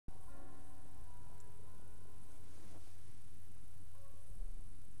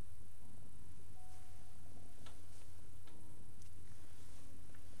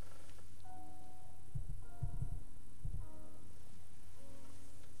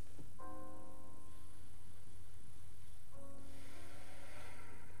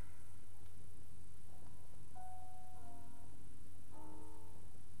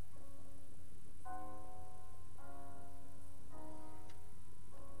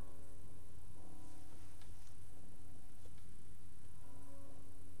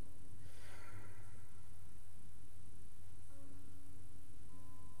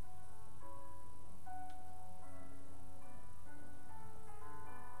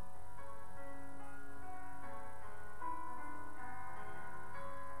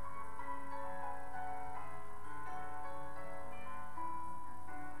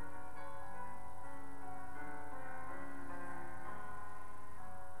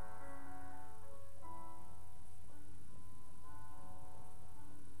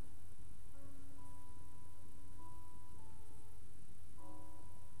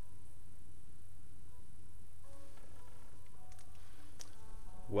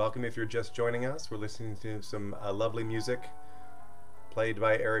Welcome if you're just joining us. We're listening to some lovely music played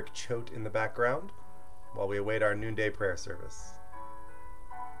by Eric Choate in the background while we await our noonday prayer service.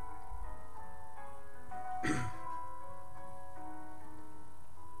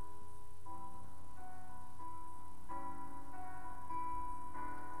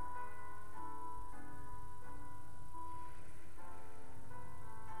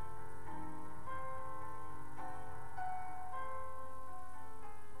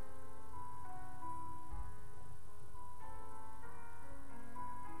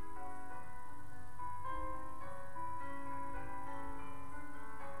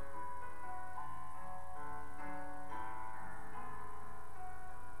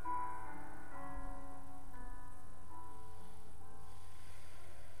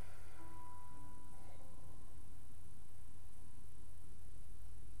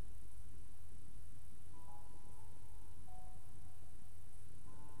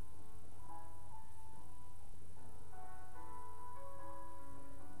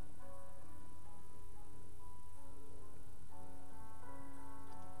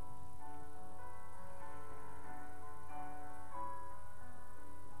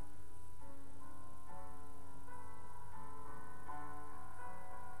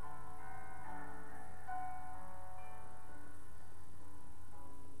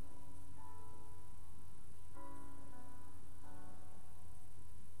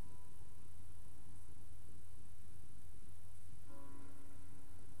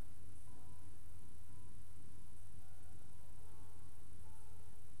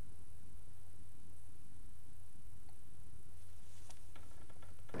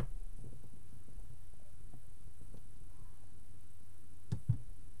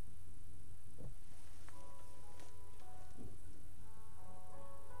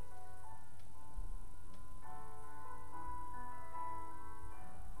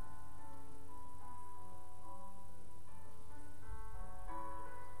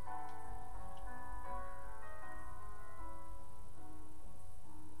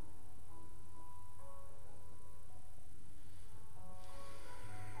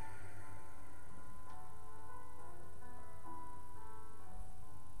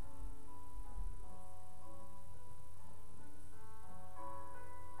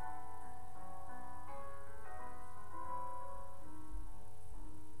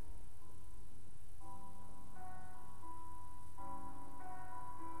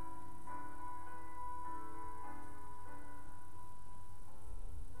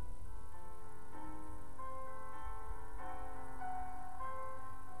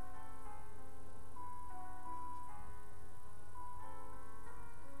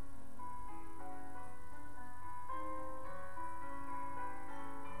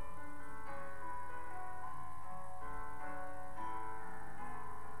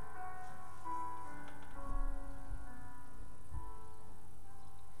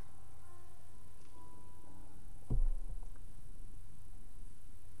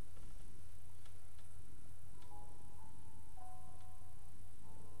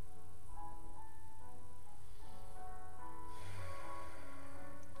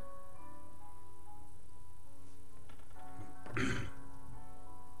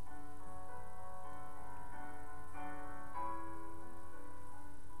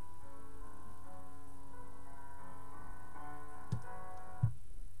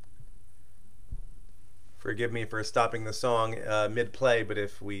 Forgive me for stopping the song mid-play, but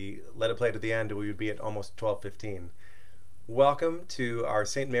if we let it play to the end, we would be at almost 12:15. Welcome to our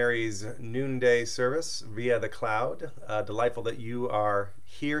St. Mary's Noonday service via the cloud. Delightful that you are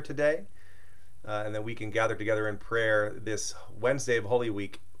here today and that we can gather together in prayer this Wednesday of Holy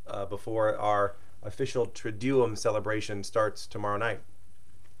Week before our official Triduum celebration starts tomorrow night.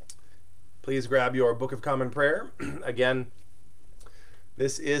 Please grab your Book of Common Prayer. Again,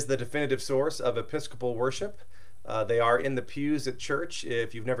 this is the definitive source of Episcopal worship. They are in the pews at church.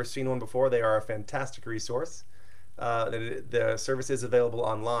 If you've never seen one before, they are a fantastic resource. The service is available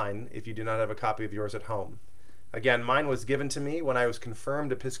online if you do not have a copy of yours at home. Again, mine was given to me when I was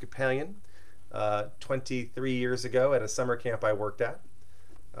confirmed Episcopalian 23 years ago at a summer camp I worked at.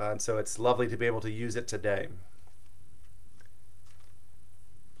 And so it's lovely to be able to use it today.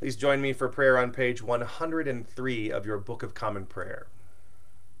 Please join me for prayer on page 103 of your Book of Common Prayer.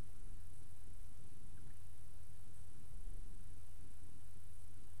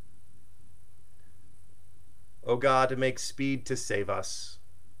 O God, make speed to save us.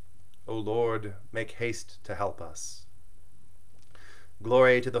 O Lord, make haste to help us.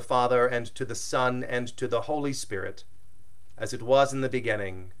 Glory to the Father, and to the Son, and to the Holy Spirit, as it was in the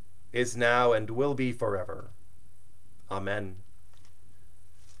beginning, is now, and will be forever. Amen.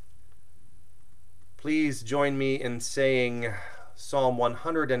 Please join me in saying Psalm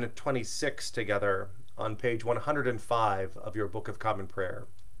 126 together on page 105 of your Book of Common Prayer.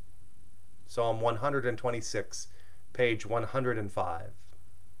 Psalm 126, page 105.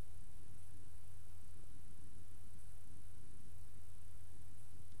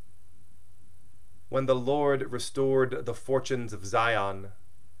 When the Lord restored the fortunes of Zion,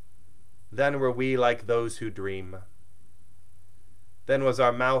 then were we like those who dream. Then was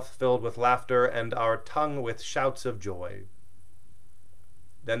our mouth filled with laughter, and our tongue with shouts of joy.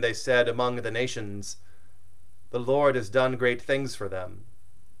 Then they said among the nations, the Lord has done great things for them.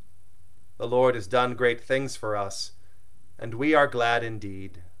 The Lord has done great things for us, and we are glad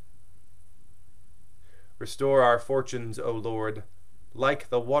indeed. Restore our fortunes, O Lord, like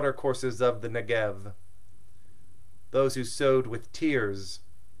the watercourses of the Negev. Those who sowed with tears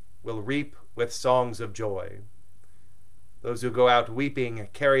will reap with songs of joy. Those who go out weeping,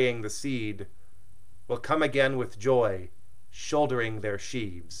 carrying the seed, will come again with joy, shouldering their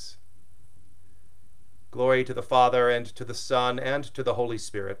sheaves. Glory to the Father, and to the Son, and to the Holy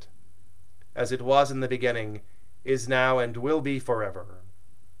Spirit, as it was in the beginning, is now, and will be forever.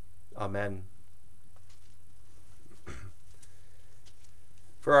 Amen.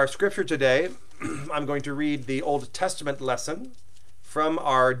 For our scripture today, I'm going to read the Old Testament lesson from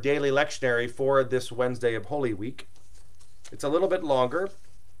our daily lectionary for this Wednesday of Holy Week. It's a little bit longer,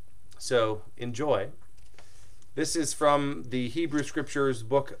 so enjoy. This is from the Hebrew Scriptures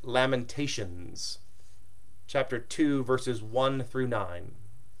book Lamentations, chapter 2, verses 1 through 9.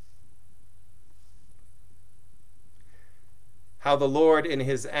 How the Lord in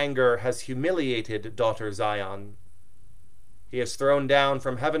his anger has humiliated daughter Zion. He has thrown down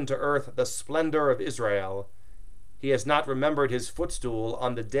from heaven to earth the splendor of Israel. He has not remembered his footstool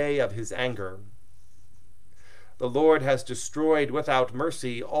on the day of his anger. The Lord has destroyed without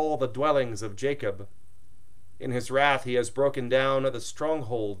mercy all the dwellings of Jacob. In his wrath he has broken down the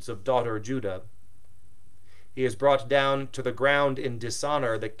strongholds of daughter Judah. He has brought down to the ground in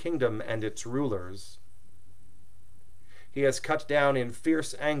dishonor the kingdom and its rulers. He has cut down in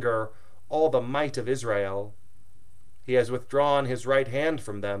fierce anger all the might of Israel. He has withdrawn his right hand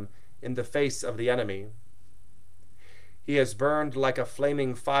from them in the face of the enemy. He has burned like a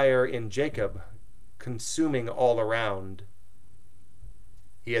flaming fire in Jacob, consuming all around.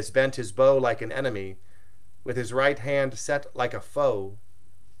 He has bent his bow like an enemy, with his right hand set like a foe.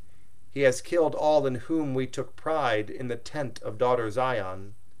 He has killed all in whom we took pride in the tent of daughter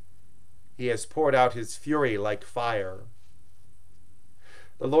Zion. He has poured out his fury like fire.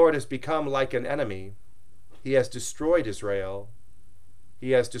 The Lord has become like an enemy. He has destroyed Israel.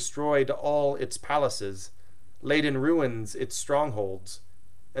 He has destroyed all its palaces, laid in ruins its strongholds,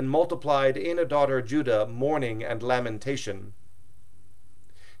 and multiplied in a daughter Judah mourning and lamentation.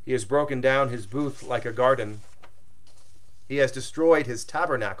 He has broken down his booth like a garden. He has destroyed his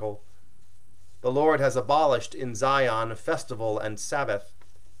tabernacle. The Lord has abolished in Zion festival and Sabbath,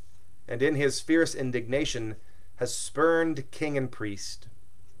 and in his fierce indignation has spurned king and priest.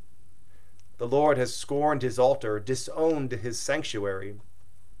 The Lord has scorned his altar, disowned his sanctuary.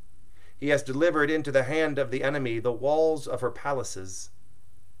 He has delivered into the hand of the enemy the walls of her palaces.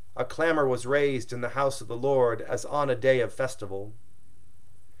 A clamor was raised in the house of the Lord as on a day of festival.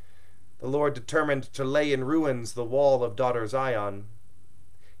 The Lord determined to lay in ruins the wall of daughter Zion.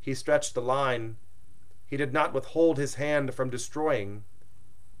 He stretched the line. He did not withhold his hand from destroying.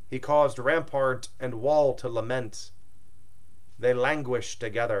 He caused rampart and wall to lament. They languish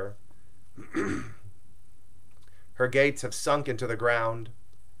together. Her gates have sunk into the ground.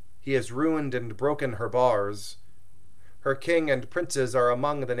 He has ruined and broken her bars. Her king and princes are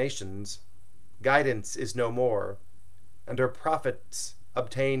among the nations. Guidance is no more, and her prophets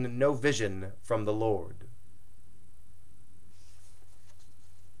obtain no vision from the Lord.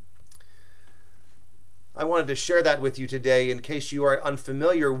 I wanted to share that with you today in case you are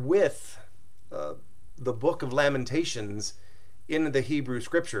unfamiliar with the book of Lamentations in the Hebrew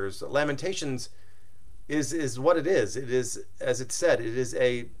Scriptures. Lamentations is what it is. It is, as it said, it is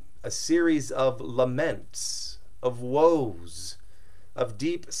a series of laments, of woes, of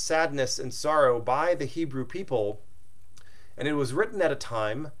deep sadness and sorrow by the Hebrew people. And it was written at a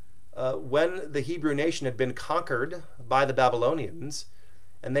time when the Hebrew nation had been conquered by the Babylonians,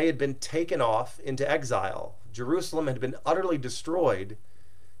 and they had been taken off into exile. Jerusalem had been utterly destroyed,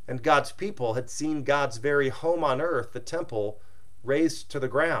 and God's people had seen God's very home on earth, the temple, razed to the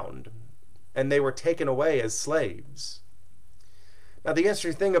ground, and they were taken away as slaves. Now, the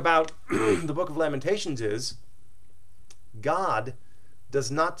interesting thing about the book of Lamentations is God does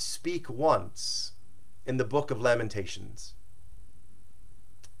not speak once in the book of Lamentations.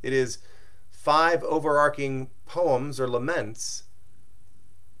 It is 5 overarching poems or laments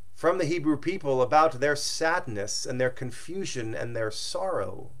from the Hebrew people about their sadness and their confusion and their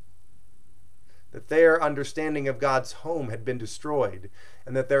sorrow, that their understanding of God's home had been destroyed,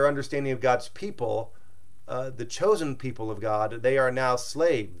 and that their understanding of God's people, the chosen people of God, they are now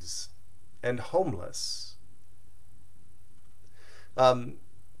slaves and homeless. To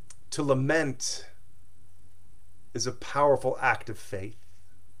lament is a powerful act of faith.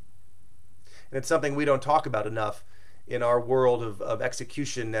 And it's something we don't talk about enough in our world of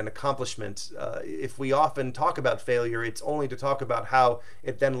execution and accomplishment. If we often talk about failure, it's only to talk about how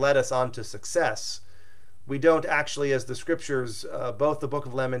it then led us on to success. We don't actually, as the scriptures, both the book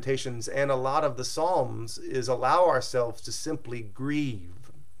of Lamentations and a lot of the Psalms, is allow ourselves to simply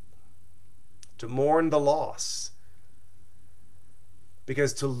grieve, to mourn the loss.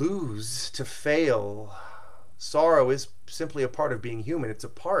 Because to lose, to fail, sorrow is simply a part of being human. It's a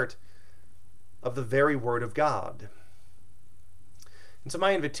part of the very Word of God. And so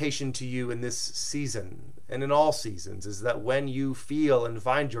my invitation to you in this season, and in all seasons, is that when you feel and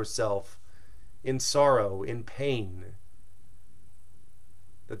find yourself in sorrow, in pain,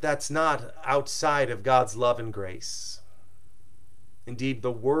 that's not outside of God's love and grace. Indeed,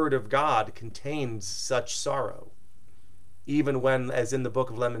 the Word of God contains such sorrow, even when, as in the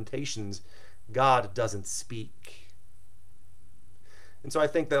book of Lamentations, God doesn't speak. And so I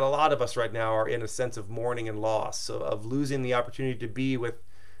think that a lot of us right now are in a sense of mourning and loss, of losing the opportunity to be with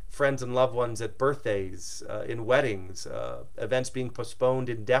friends and loved ones at birthdays, in weddings, events being postponed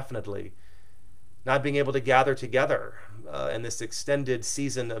indefinitely, not being able to gather together, and this extended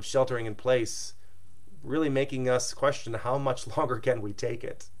season of sheltering in place really making us question how much longer can we take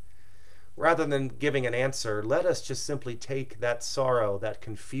it. Rather than giving an answer, let us just simply take that sorrow, that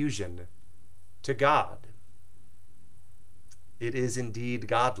confusion, to God. It is indeed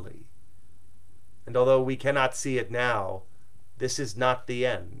godly. And although we cannot see it now, this is not the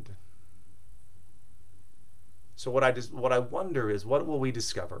end. So what I wonder is, what will we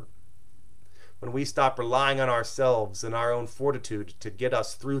discover when we stop relying on ourselves and our own fortitude to get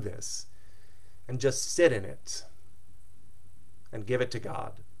us through this, and just sit in it and give it to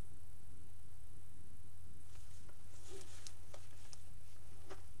God?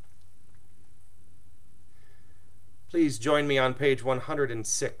 Please join me on page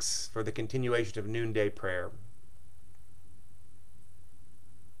 106 for the continuation of Noonday Prayer.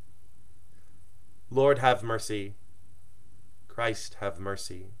 Lord, have mercy. Christ, have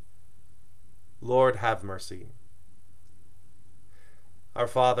mercy. Lord, have mercy. Our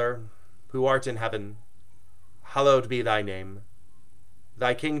Father, who art in heaven, hallowed be thy name.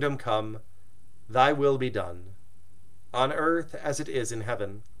 Thy kingdom come, thy will be done, on earth as it is in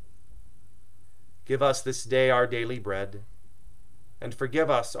heaven. Give us this day our daily bread, and forgive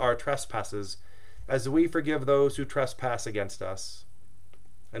us our trespasses, as we forgive those who trespass against us.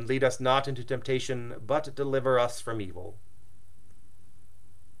 And lead us not into temptation, but deliver us from evil.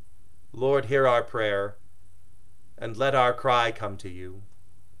 Lord, hear our prayer, and let our cry come to you.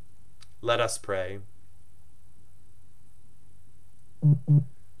 Let us pray.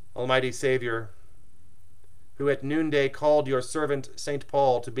 Almighty Savior, who at noonday called your servant St.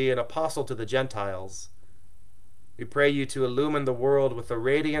 Paul to be an apostle to the Gentiles, we pray you to illumine the world with the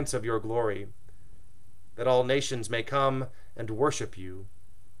radiance of your glory, that all nations may come and worship you,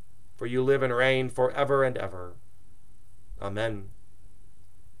 for you live and reign forever and ever. Amen.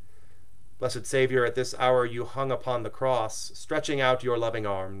 Blessed Savior, at this hour you hung upon the cross, stretching out your loving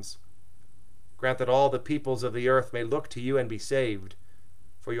arms. Grant that all the peoples of the earth may look to you and be saved,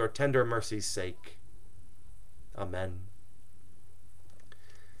 for your tender mercy's sake. Amen.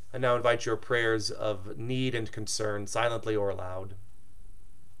 I now invite your prayers of need and concern, silently or aloud.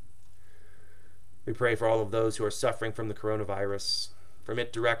 We pray for all of those who are suffering from the coronavirus, from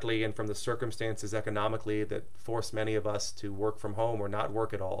it directly and from the circumstances economically that force many of us to work from home or not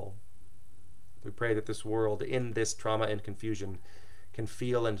work at all. We pray that this world, in this trauma and confusion, can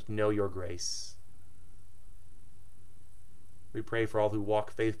feel and know your grace. We pray for all who walk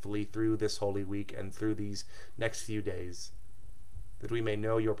faithfully through this Holy Week and through these next few days, that we may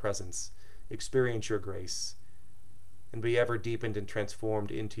know your presence, experience your grace, and be ever deepened and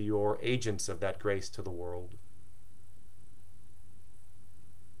transformed into your agents of that grace to the world.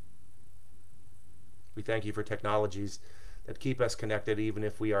 We thank you for technologies that keep us connected even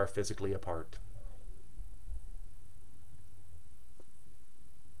if we are physically apart.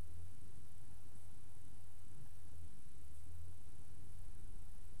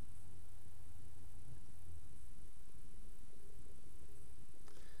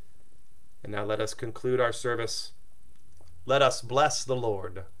 And now let us conclude our service. Let us bless the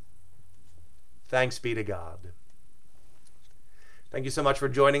Lord. Thanks be to God. Thank you so much for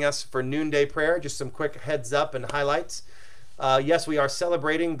joining us for Noonday Prayer. Just some quick heads up and highlights. Yes, we are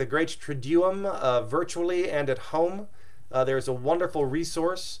celebrating the Great Triduum virtually and at home. There's a wonderful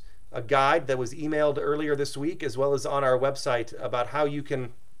resource, a guide that was emailed earlier this week, as well as on our website, about how you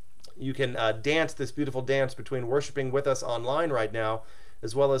can dance this beautiful dance between worshiping with us online right now,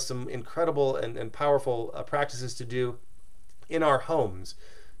 as well as some incredible and powerful practices to do in our homes.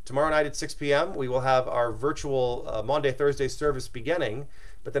 Tomorrow night at 6 p.m. we will have our virtual Maundy Thursday service beginning,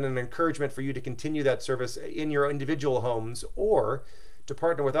 but then an encouragement for you to continue that service in your individual homes or to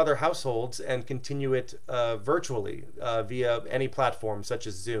partner with other households and continue it virtually via any platform such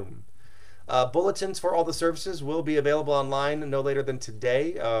as Zoom. Bulletins for all the services will be available online no later than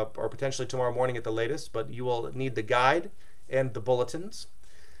today or potentially tomorrow morning at the latest, but you will need the guide and the bulletins.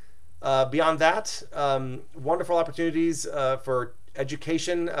 Beyond that, wonderful opportunities for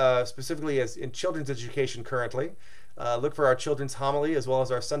education, specifically as in children's education currently. Look for our children's homily as well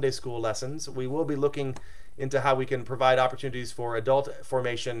as our Sunday school lessons. We will be looking into how we can provide opportunities for adult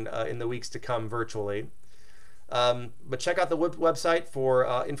formation in the weeks to come virtually. But check out the website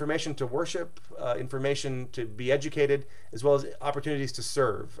for information to worship, information to be educated, as well as opportunities to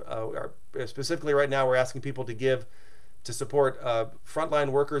serve. Specifically right now, we're asking people to give to support frontline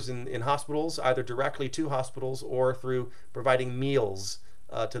workers in hospitals, either directly to hospitals or through providing meals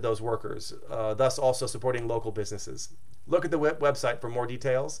to those workers, thus also supporting local businesses. Look at the website for more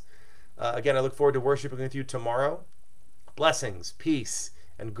details. Again, I look forward to worshiping with you tomorrow. Blessings, peace,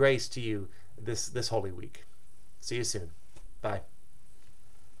 and grace to you this Holy Week. See you soon. Bye.